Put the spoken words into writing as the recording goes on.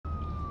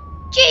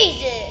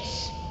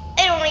Jesus!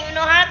 They don't even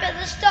know how to put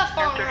this stuff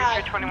on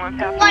right. 3321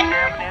 South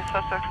Avenue,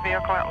 suspect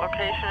vehicle at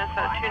location is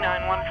at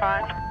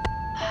 2915.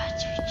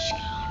 Dude, just get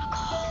on a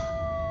call.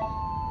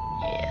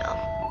 Yeah.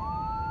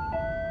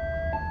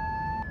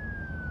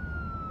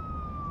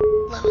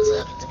 Levels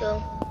up, let's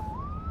go.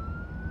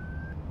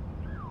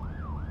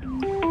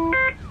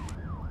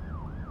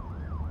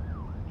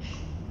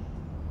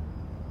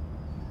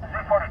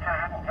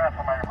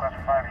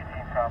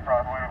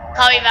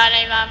 Copy about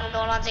 95, we're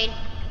going on scene.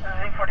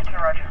 Z42,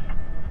 roger.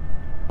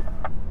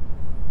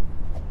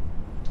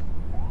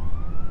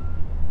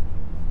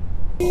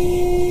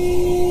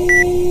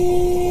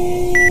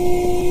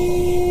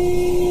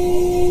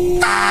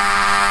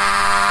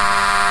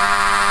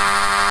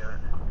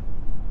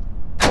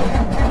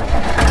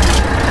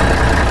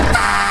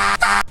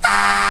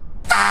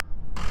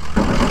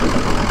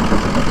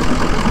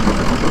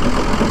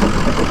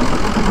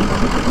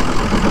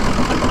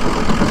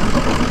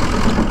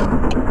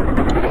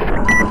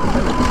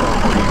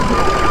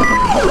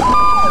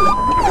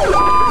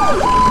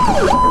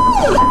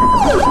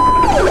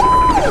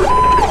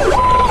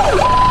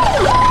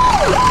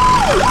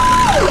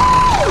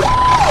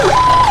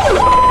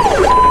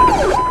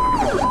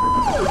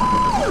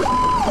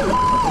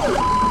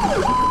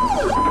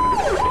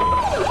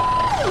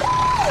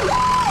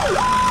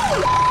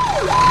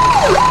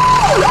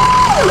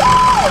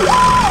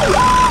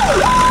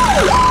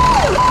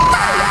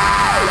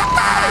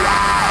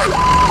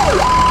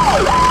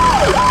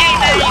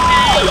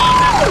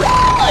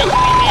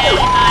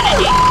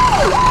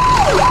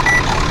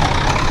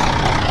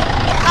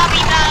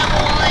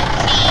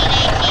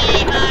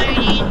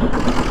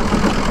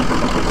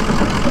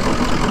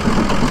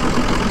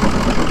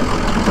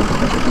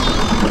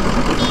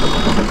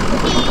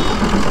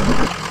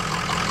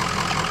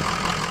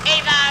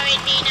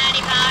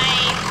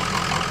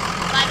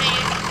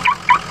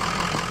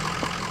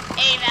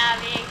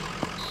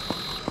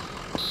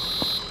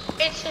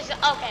 It's just,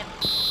 okay.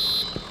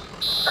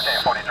 Okay,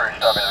 43,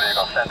 stopping the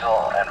vehicle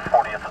Central and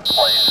 40th in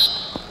place.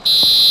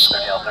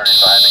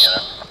 30L35 to get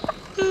it.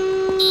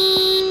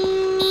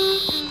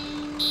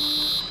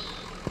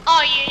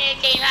 All units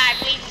 85,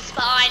 please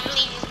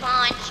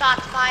respond,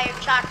 shots fired,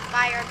 shots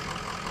fired.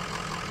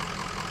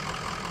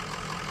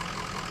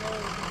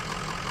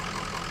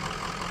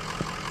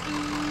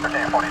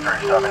 Okay,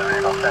 43, stopping the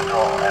vehicle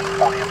Central and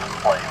 40th in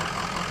place.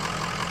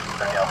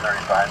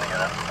 30L35 to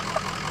get it.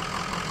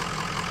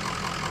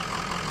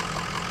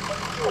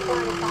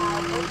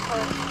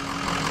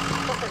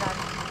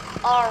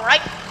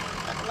 Alright,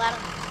 got the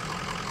ladder.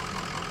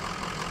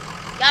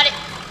 Got it.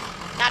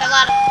 Got a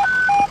ladder.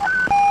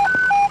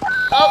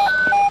 Oh.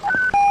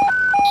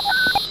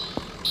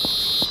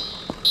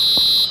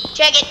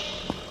 Check it.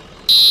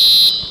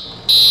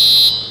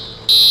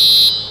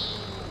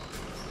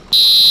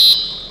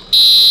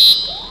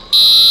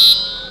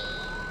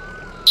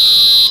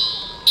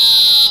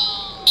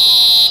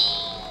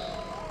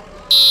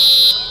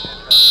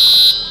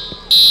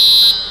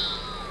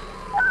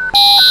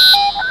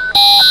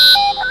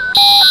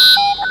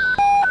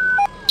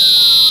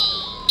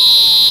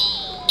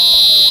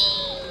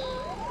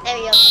 There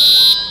we go.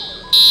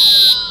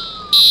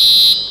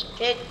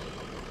 Good.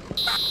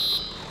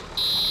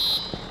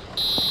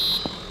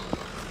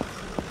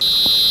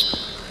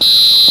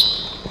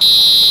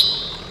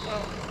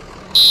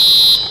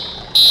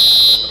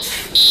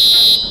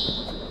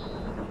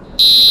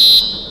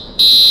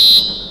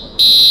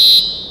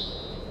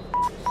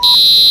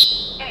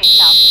 Any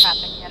South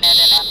traffic unit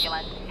and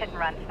ambulance, hit and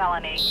run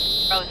felony,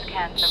 Rose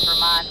Kent of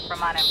Vermont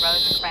and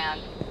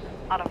Rosecrans.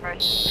 Auto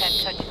versus Penn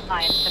Coach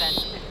high incident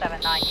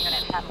 279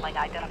 unit handling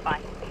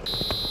identified.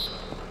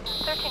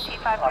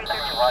 13T53,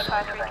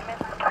 13T53, commit.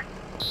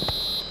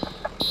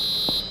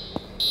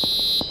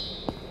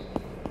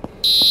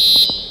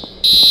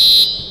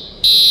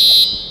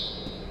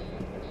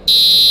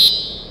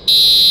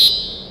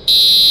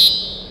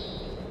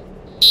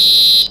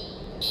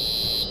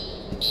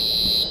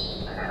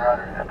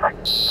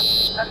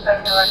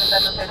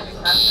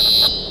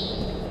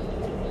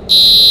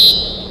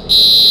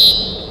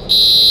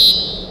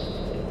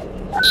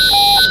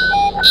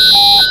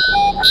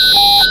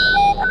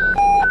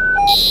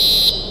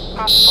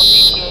 Possible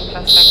GTA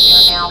suspect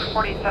near now,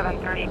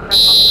 4730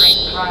 Crystal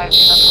Springs Drive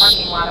in the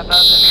parking lot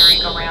above the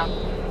merry-go-round.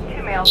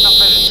 Two males, no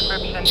further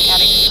description,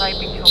 adding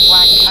striping to a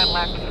black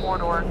Cadillac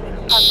four-door,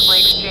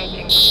 possibly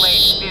exchanging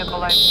plates, vehicle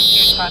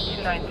license Utah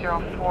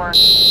 2904,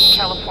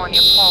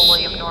 California Paul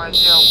William Nora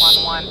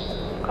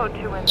 011, code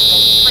 2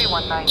 incident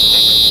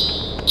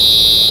 3196.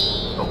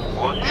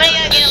 I'm gonna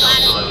go get a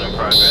ladder. In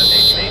progress,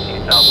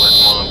 1818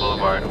 Southwest Moreland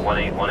Boulevard,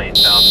 1818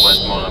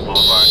 Southwest Moreland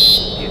Boulevard.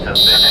 Use of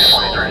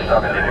 643,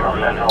 stopping the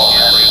vehicle Central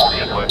and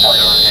 40th equipped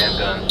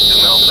handguns, 2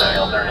 mil bags,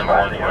 number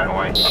 1 wearing a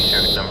white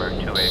t-shirt, number 2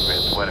 a gray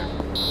sweater.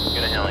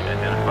 Unit handling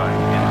identified,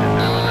 into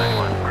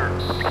 3191.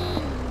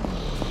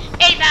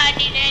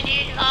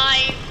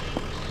 85,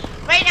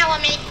 right now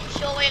I'm making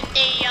sure if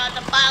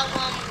the bottom's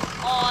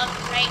off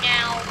right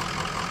now,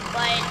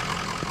 but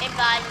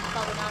advise is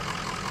coming up.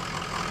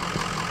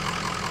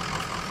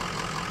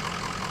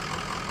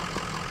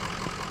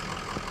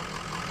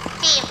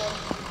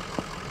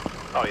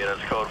 Oh yeah,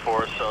 that's code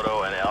 4,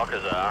 Soto and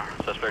Alcazar.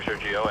 Suspects are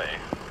GOA.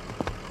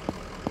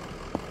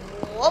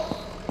 Whoop.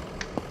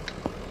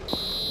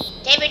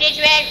 David,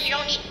 dispatch, we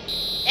don't need...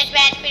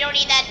 Dispatch, we don't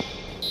need that.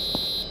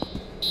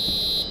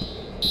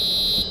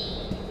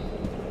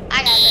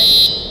 I got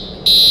this.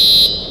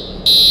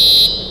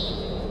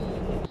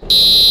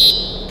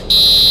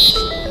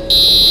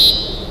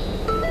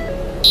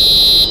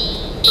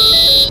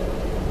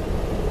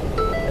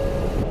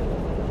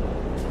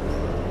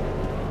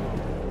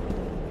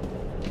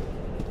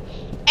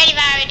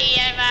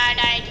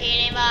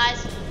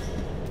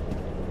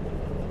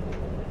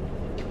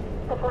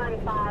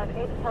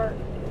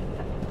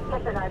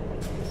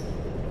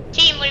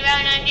 Team, what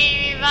about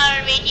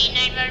 18,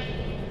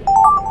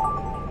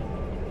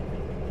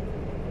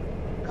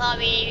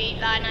 Copy,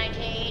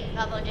 19,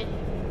 published.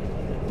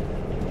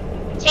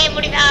 Team,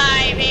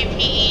 45,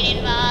 15,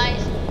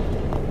 advised.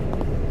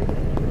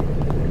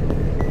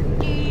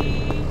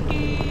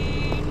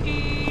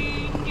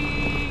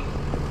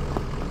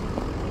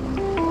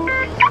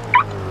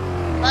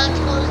 Well, let's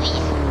close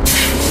these.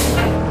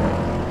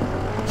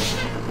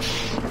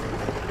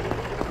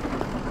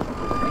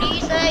 What do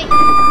you say?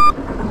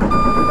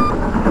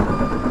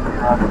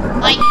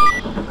 Like,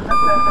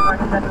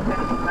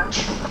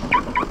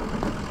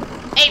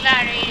 hey,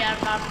 battery,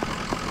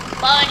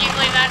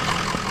 logically, battery.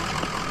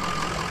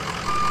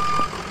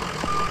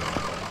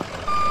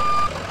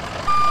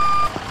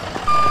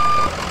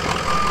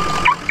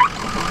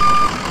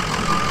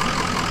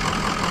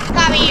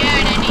 Copy, you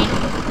heard I need.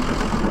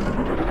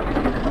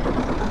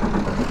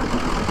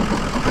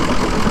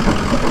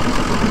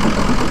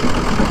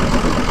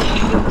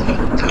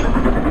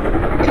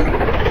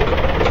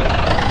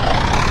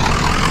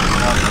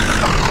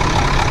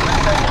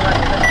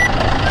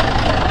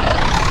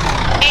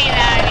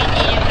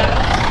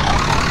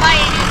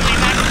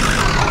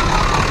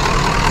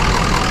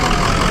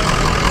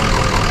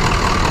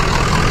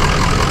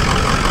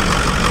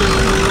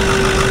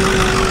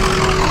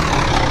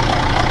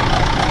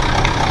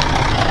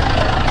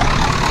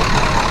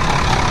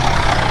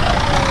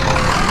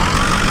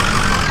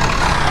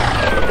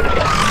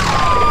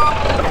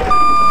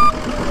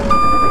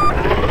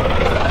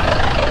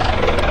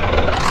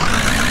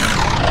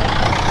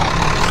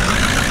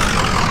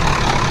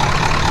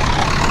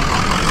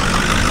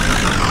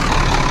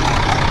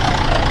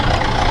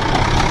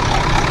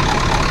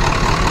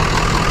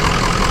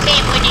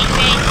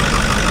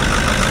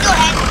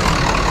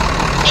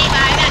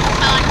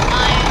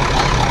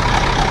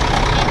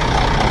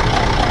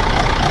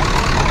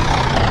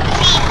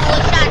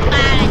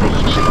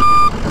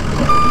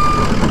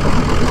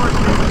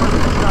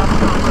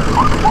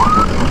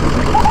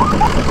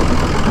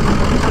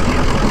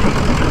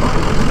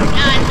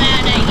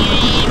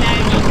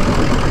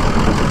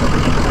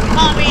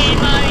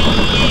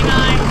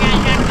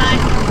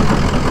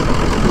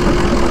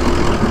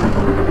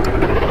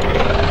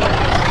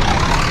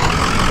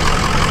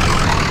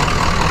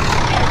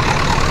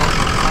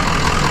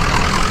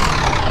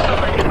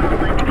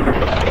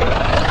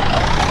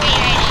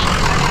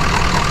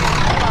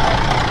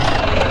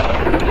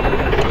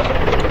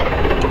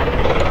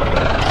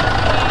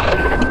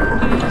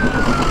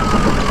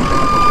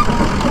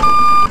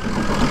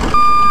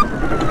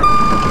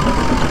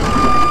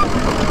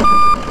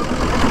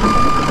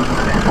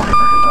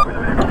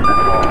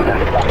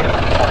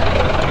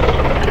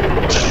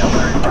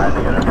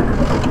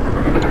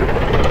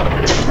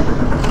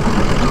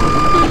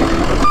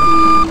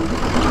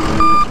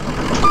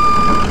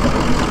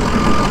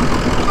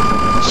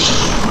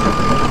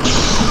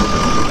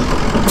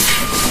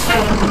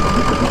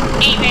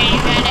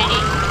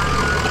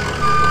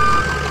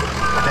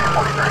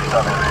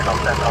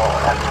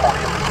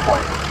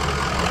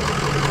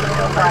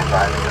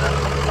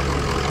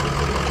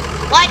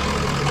 What?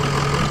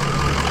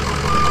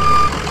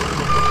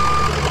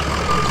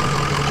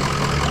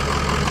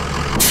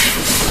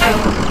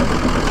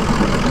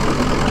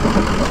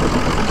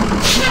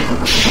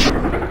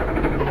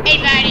 Hey,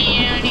 buddy,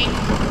 you don't need...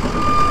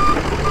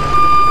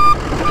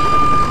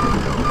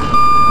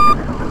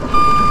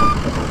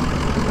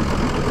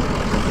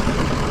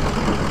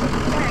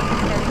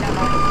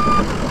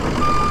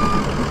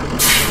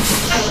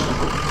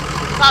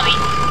 Bobby.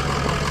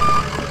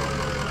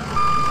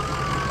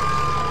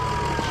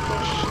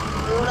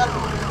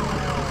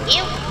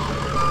 You.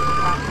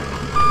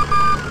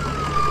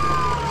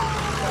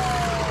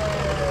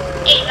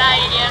 Hey,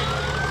 buddy, yeah.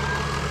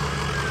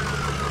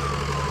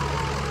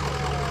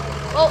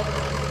 Oh.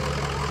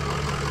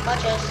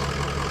 Watch us.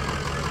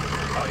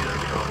 Oh yeah,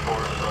 that's code 4,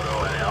 Soto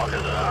and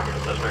Alcazar.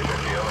 Suspects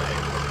are GOA.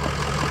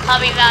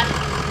 Copy that.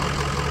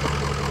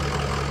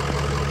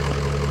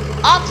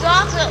 Oxo.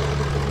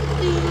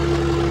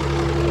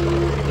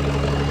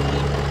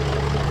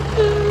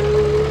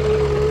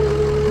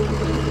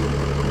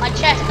 My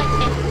chest, my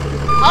thing.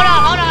 Hold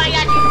on,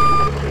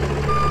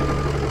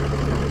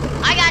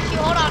 I got you.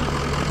 Hold on.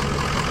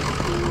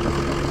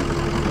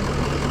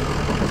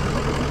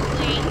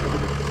 Wait.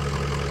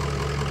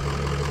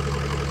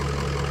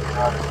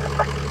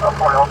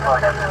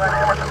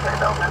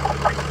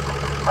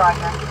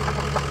 Roger. I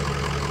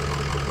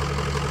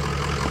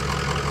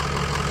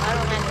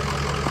don't have it.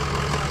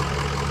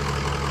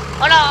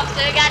 Hold on,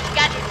 officer. Got you.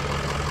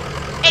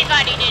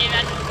 Anybody did it,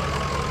 man.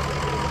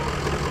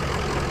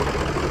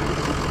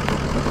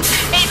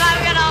 Anybody,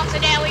 we got an officer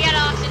there.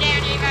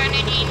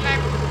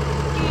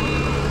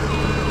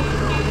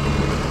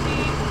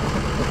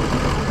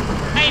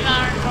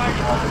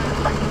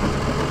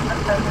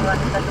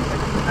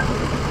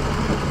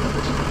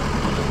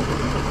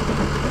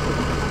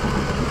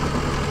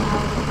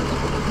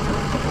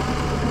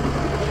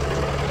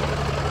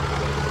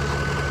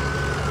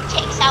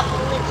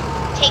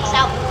 Takes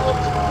out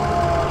bullets.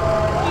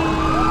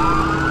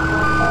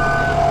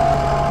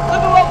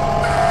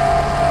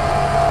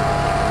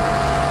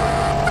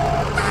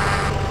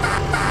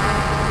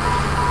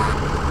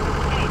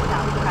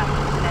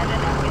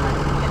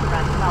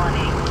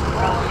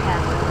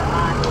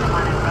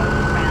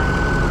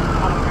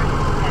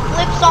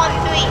 Flips on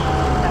 3.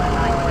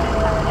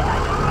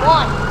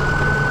 1,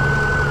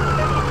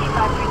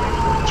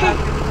 2,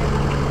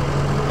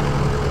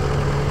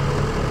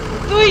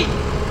 3.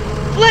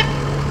 Flip.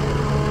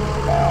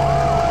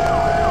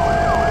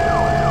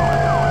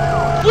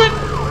 Flip.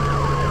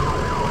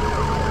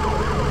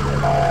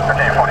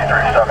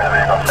 1343, stopping the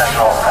vehicle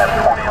central at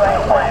 40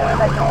 lane plane.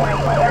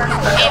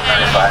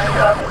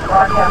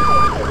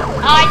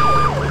 Alright.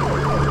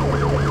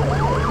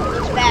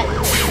 Looks bad.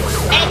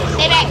 Hey,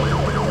 stay back.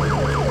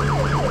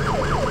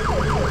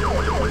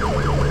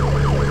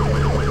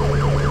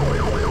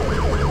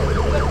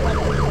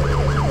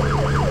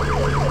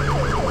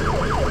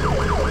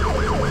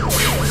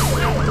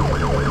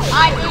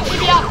 Alright, move to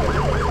the up.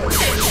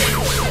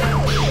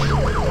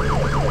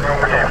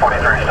 Okay,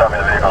 43, stopping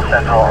the vehicle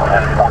central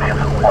at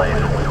 40th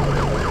place.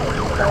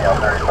 Danielle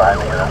 35,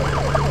 make it up.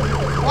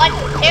 1, 2,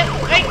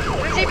 3,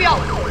 recibio.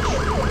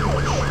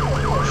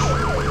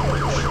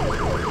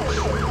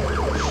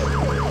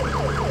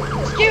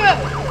 Skew him.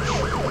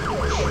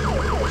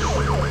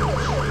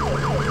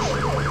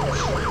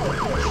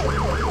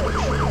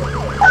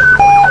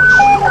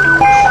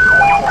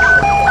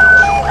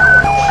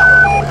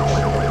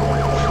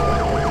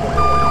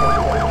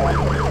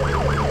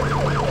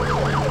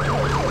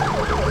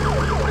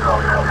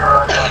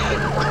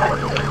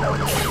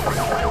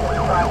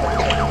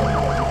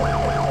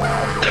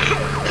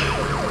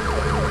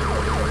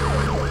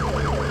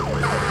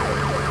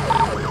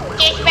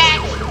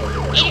 Dispatch,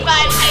 85, I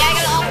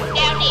got all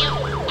down here.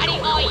 I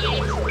need all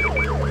units.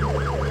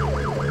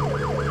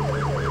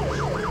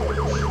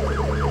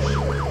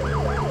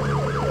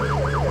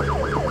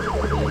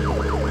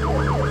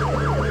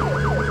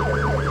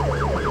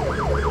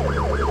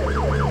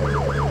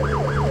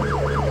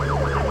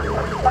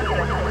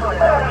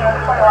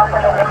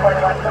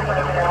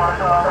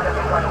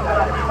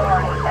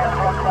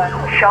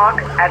 Shock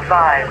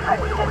advised.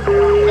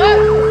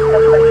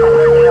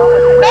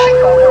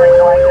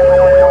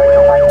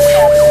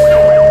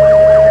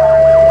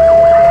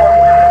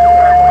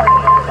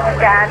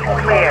 Stand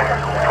clear.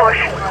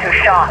 Push to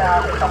shock.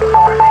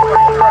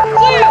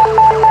 Clear!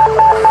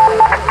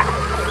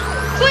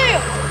 Clear!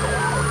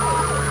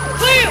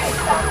 Clear!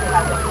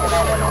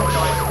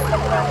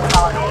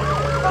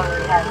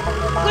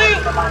 Clear!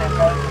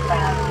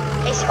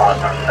 Hey, Squeak. How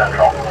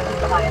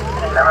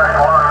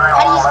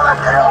do you spell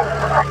clear?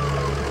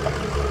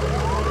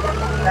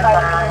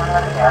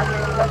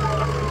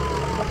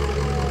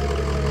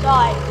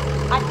 Sorry,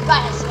 I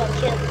forgot how to spell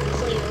clear.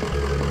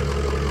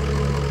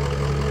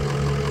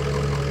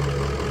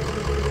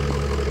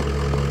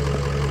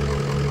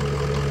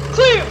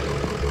 Clear!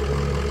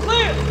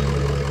 Clear!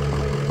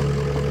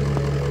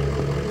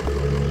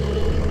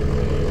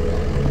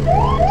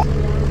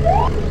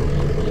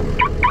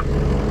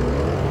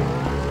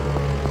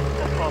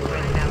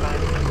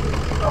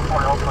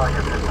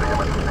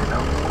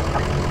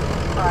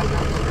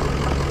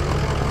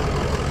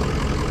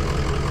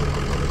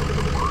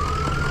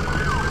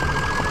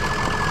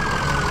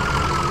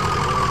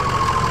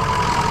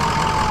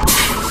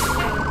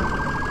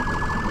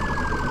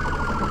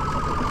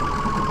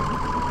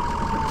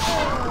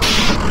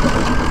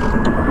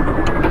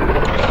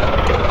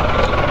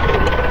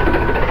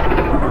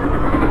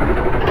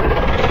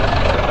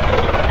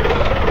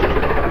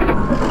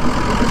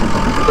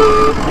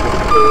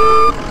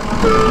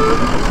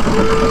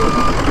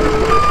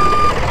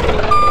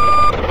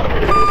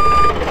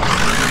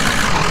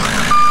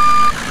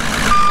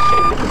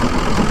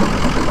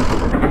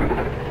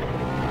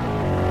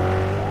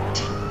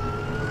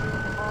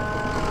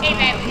 Hey,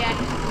 man, we got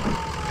it.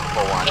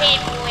 Hey,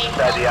 boy.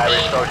 Inside the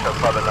Irish Social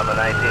Club at number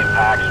 19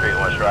 Park Street,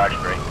 West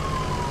Roxbury.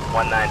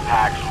 19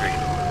 Park Street,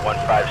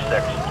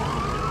 156.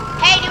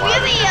 Hey, do we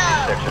have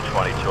 156 or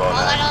 2209.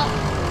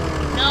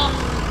 No.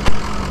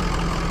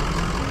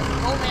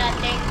 Moment, I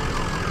think.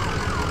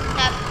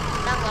 Not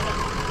looking.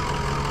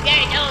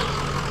 Gary knows.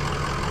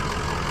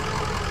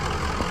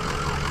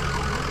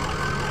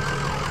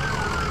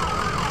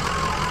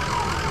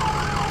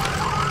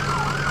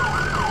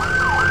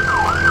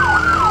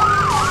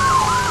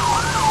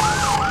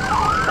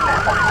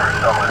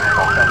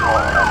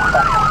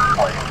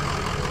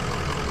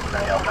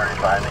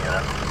 35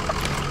 unit.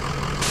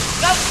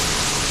 Go!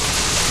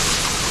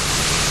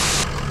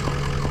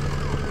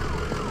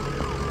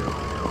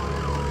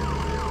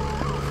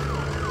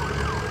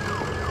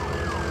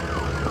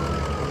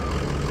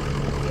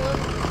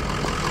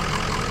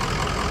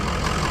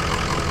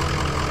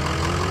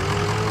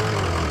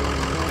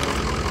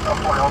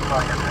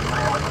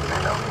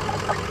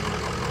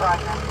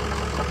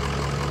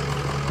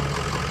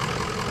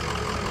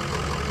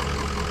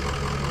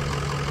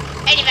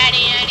 Anybody?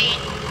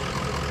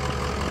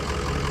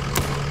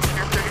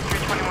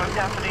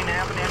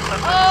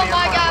 Oh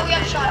my God, we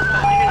got shot.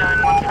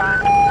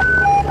 2915.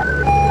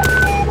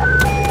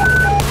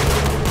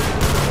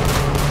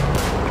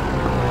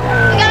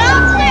 We got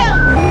oxtail.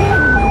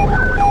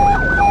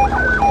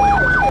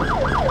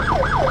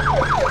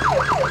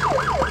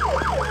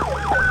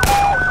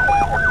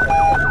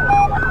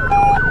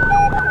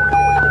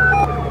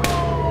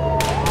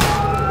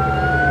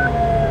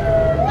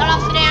 Got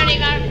oxtail, they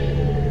got.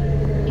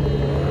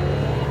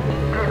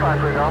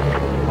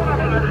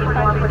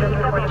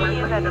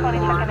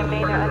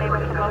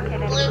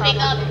 Blooming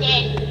up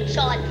dead.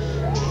 Shot.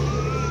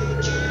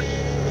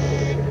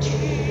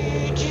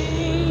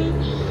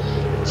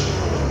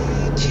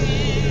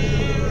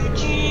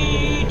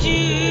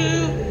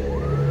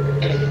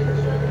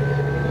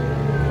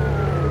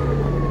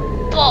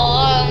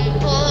 Boom,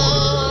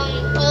 boom,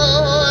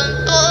 boom,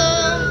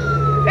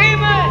 boom.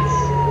 Amos!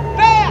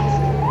 Fast!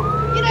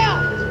 Get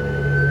out!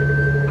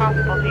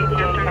 Possible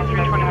GTA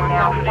 3321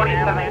 now,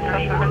 47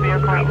 suspect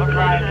vehicle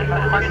drive in the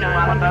parking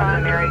lot above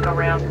the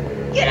merry-go-round.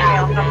 Get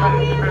out! Details of the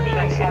description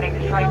adding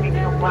striping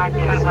to a black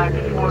Cadillac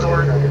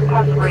four-door,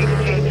 possibly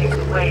exchanging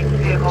plates,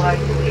 vehicle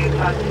license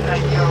Utah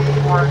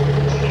 2904,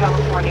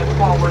 California,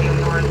 forward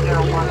North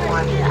 011,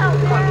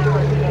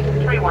 contour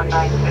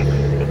 3196.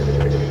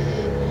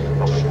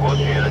 All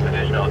units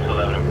additional to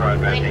 11 in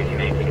progress,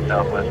 1818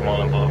 Southwest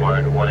Moreland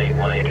Boulevard,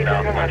 1818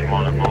 Southwest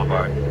Moreland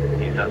Boulevard.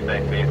 The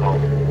suspect vehicle,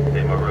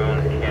 a maroon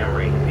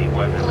Camry, the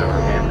weapons are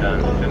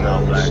handguns, 2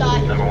 male black,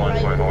 number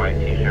 1 wearing a white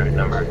t-shirt,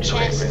 number 2 a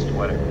gray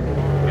sweater.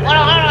 Hold on. I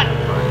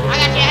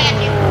got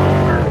you.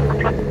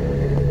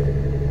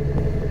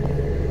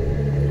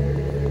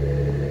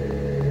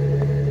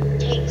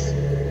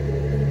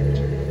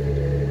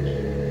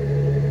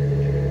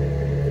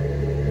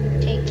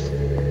 Takes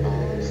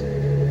balls.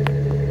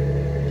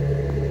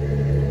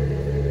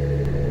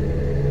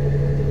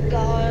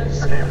 Guards.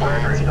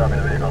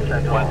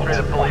 1-3,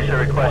 the police are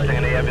requesting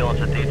an ambulance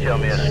to detail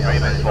me a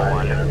screaming for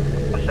one.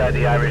 Beside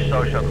the Irish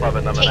Social Club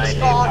at number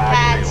 19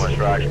 Park Street, West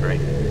Roxbury.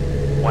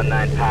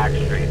 19 Park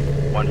Street,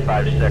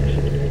 156,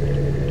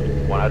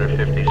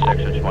 156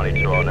 or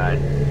 2209.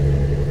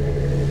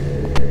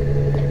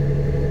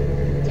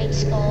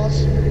 Takes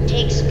calls.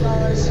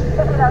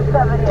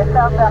 5970 at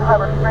Southbound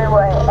Harbor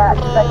Freeway at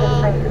 2nd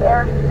Street,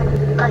 Air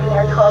 6,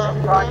 Air 12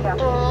 in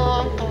Broadcast.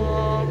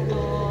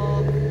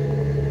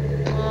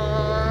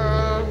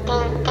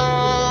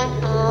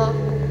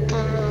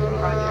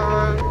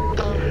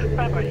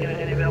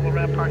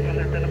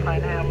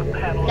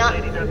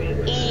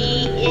 He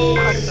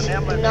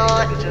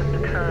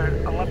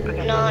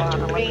is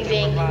not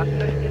breathing.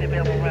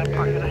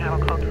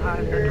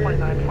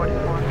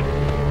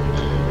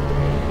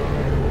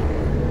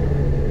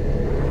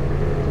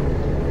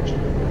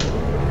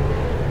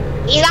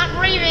 He's not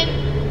breathing.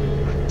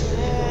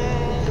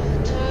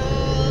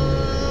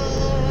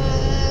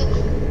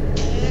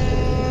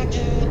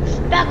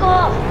 Back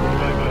off.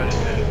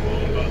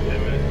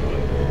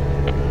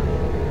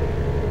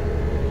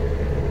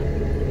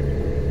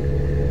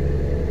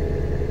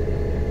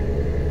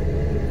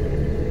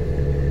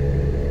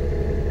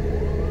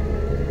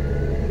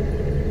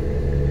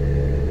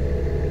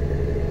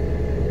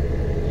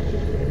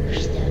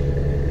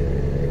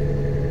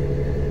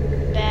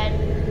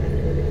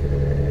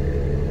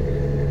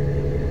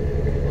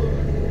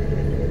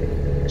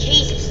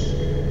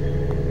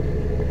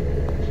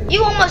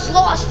 You almost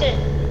lost it.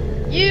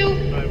 You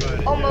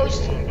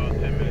almost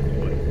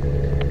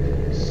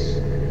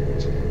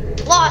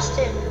lost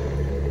him.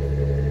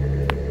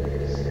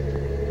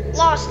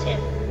 Lost him.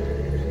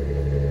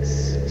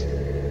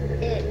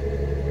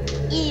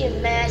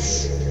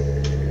 EMS.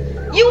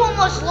 You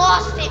almost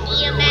lost it,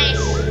 EMS.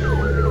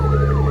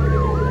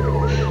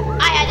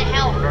 I had to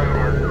help.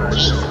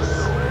 Jesus.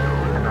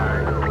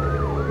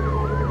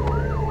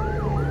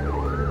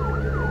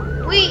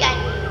 We got.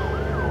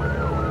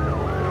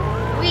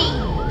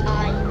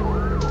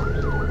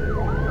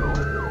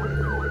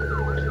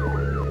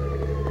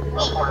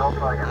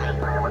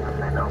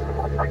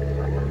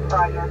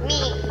 Me.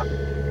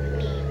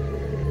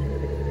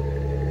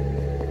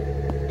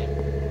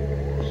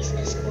 Please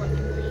escort,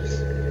 please.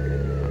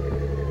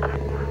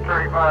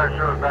 35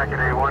 shows back at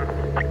A1.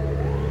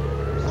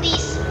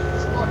 Please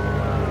escort.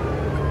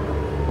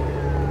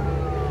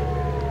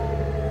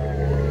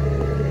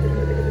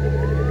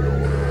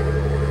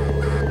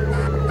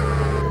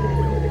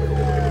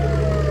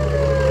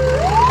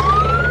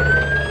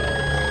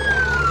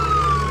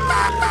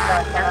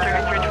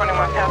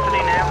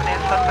 Pasadena Avenue,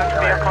 suspect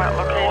vehicle at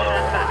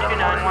location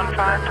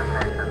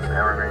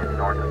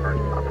 2915.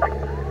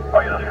 Oh,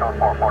 yeah, that's code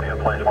 440 at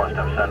place 1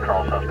 step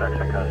central,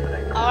 suspects in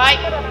custody. Alright,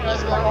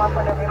 let's go.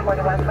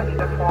 41, switch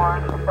to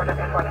 4,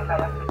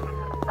 47.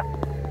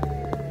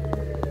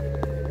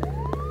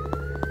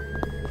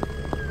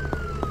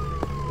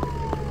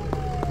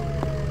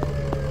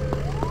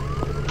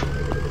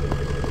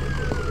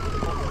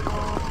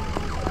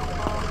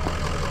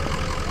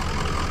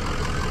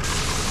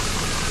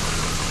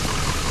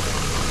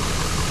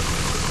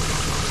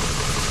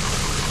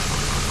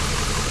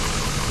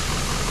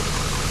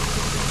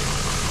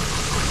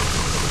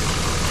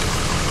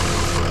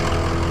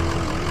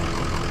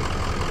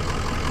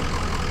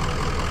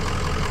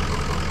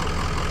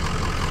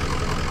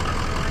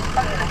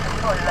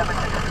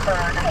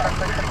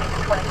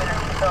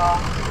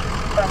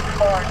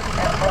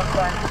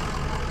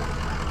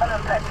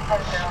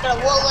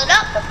 Gonna wall it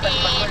up and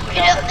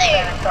get up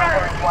there.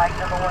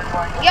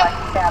 Yep.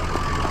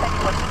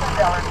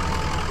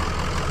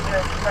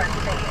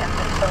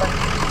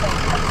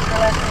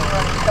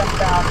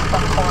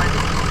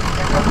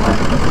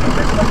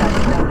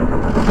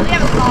 We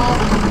have a call.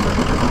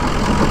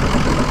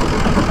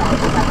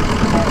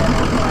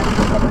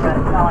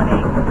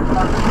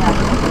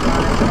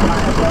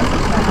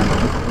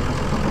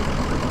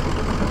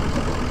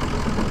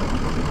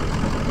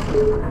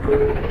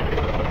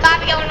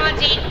 Copy going on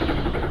scene.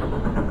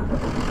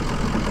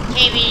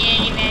 KB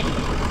man.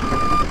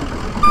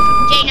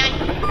 J9.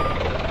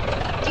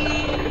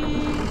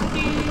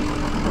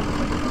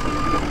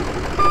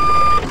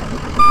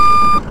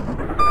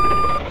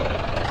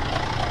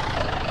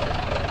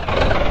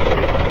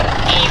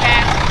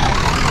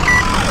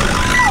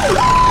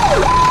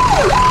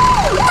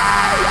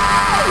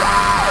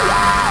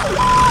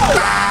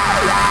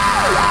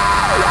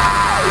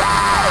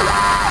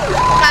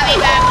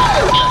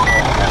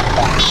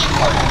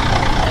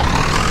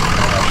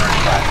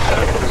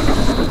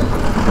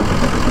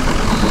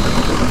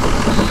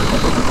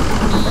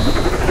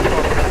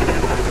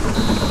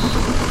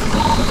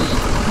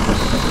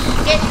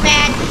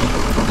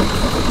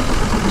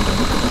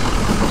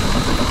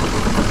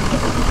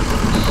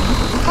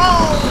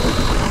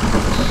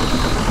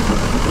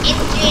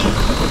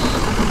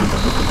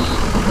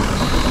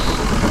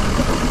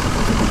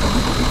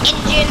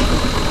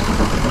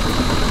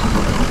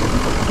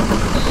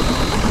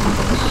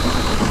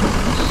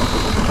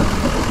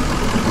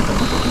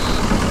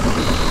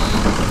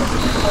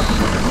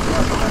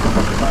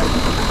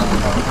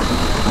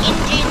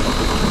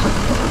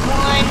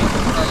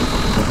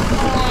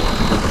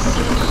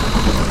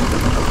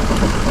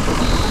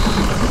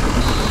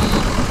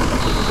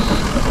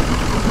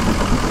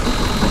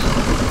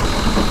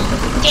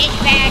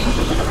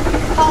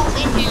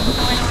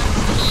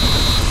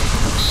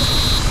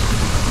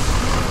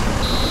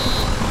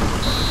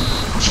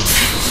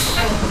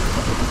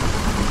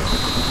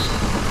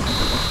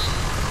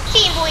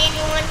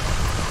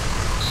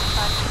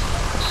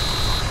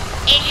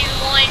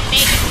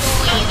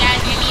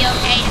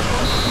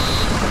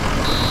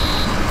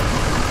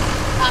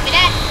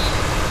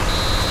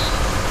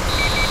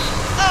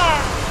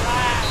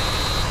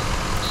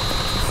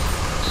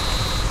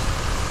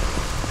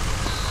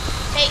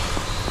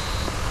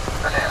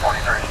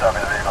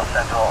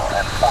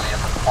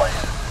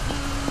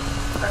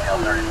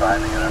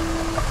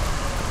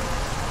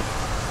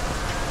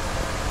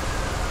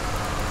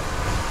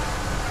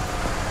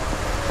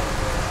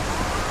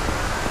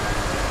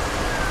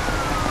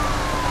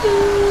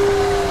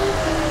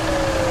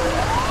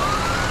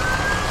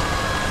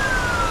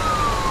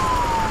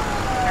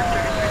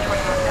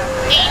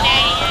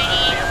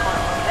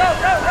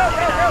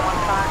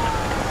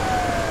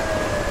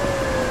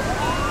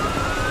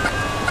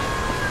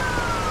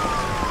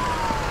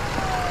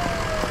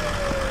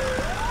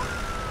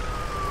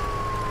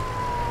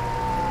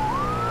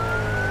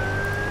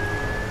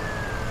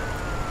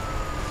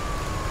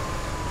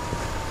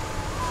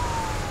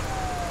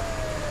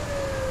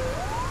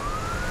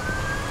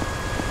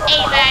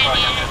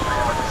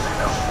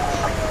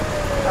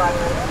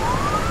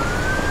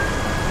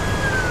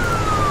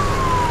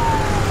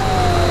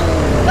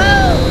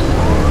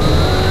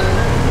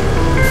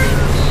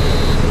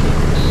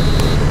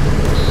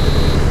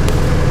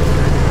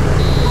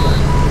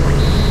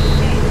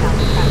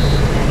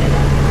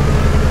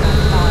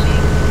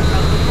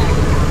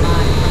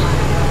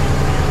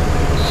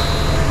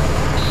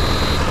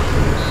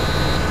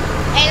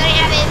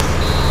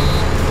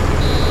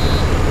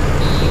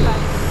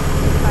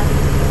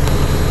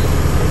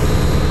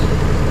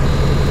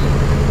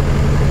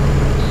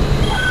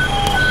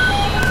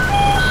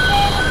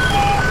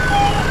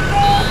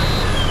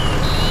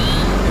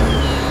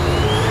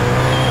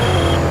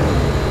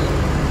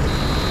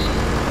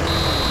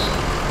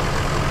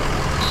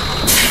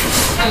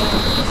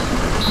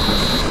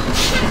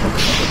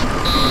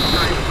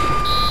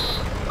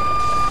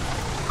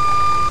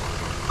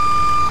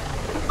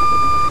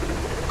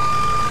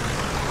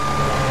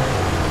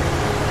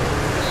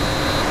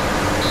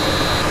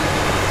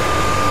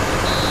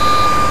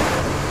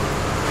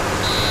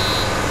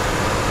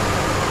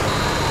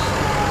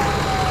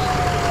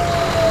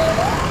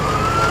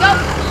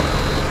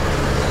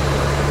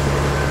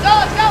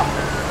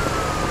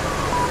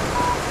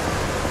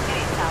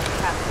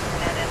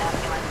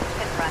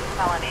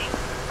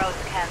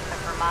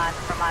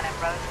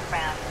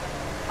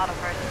 Auto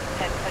first,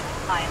 10 could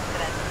high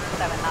incident,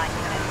 79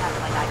 unit,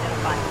 handling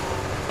identified.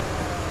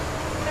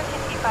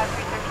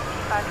 13T53,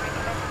 13T53,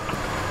 unit.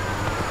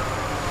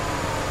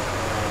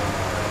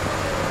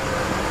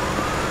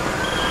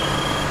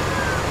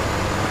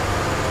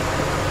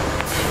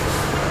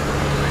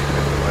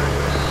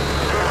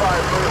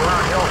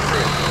 Hill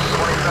Street,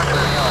 22nd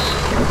and Hill.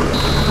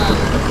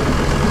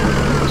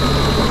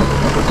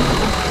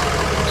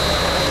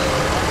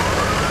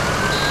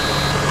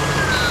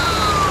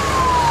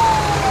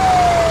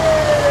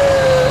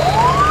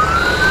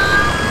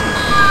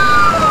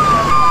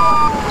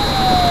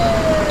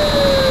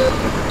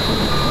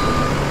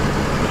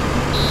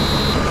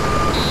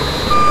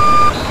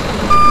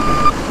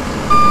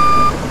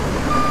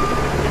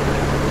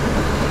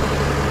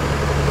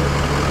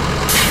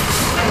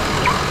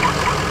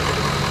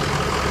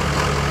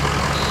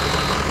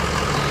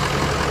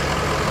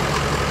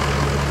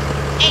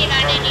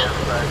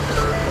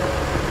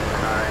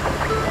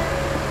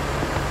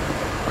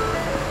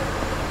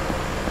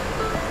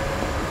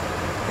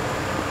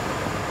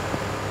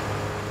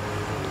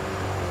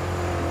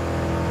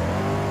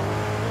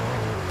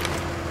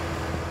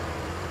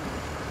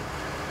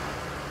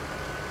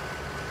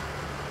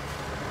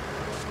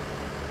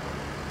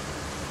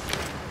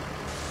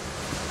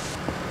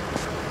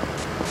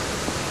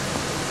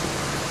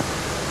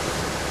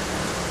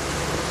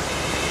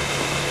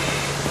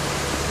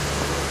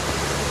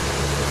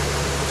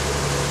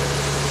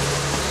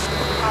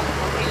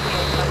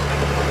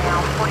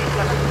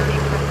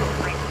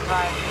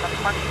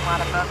 Parking lot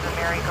above the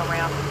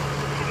merry-go-round.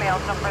 2 males,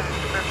 no further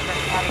description,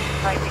 adding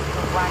striping to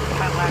a black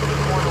Cadillac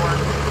four-door.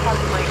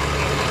 Possibly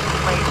exchanging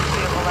plates,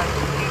 vehicle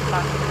license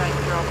occupant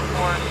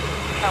 04,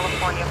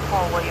 California,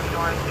 Paul William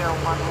Norris 011.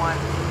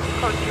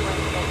 Code 2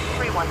 incident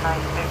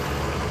 3196.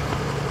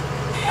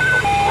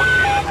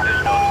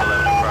 Additional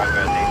 11 in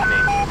progress,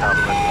 1818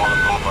 Southwest Walnut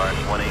Boulevard,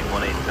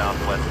 1818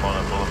 Southwest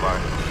Walnut Boulevard.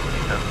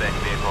 The suspect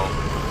vehicle,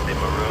 the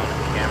maroon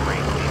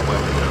Camry, the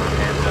weapons or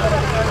handgun,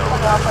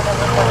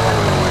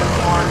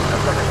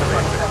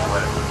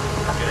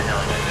 unit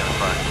handling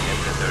identified,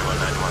 incident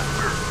 3191.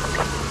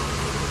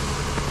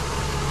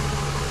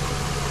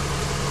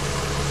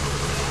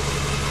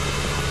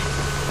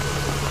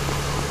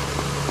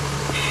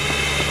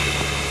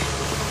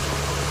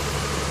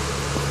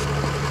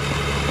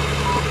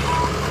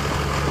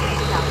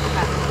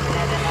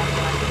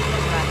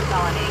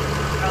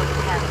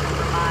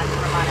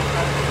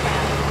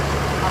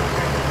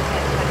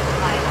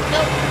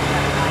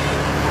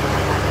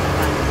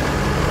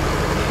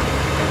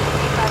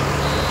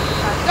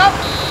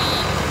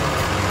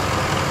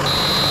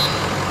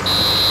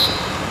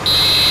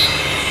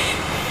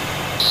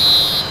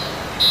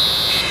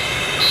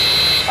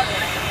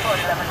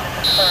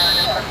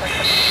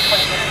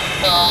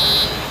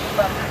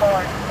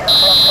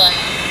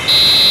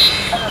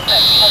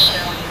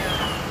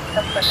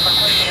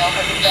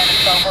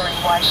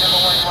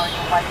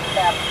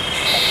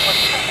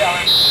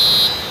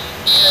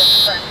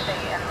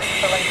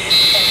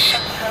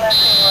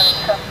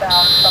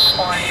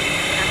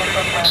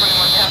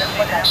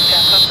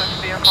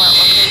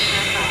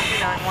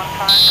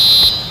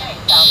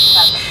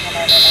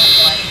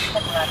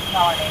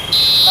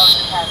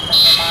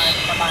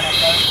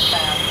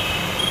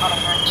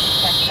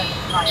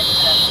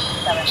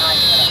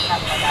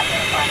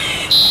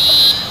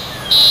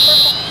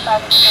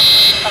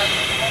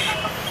 Thank you.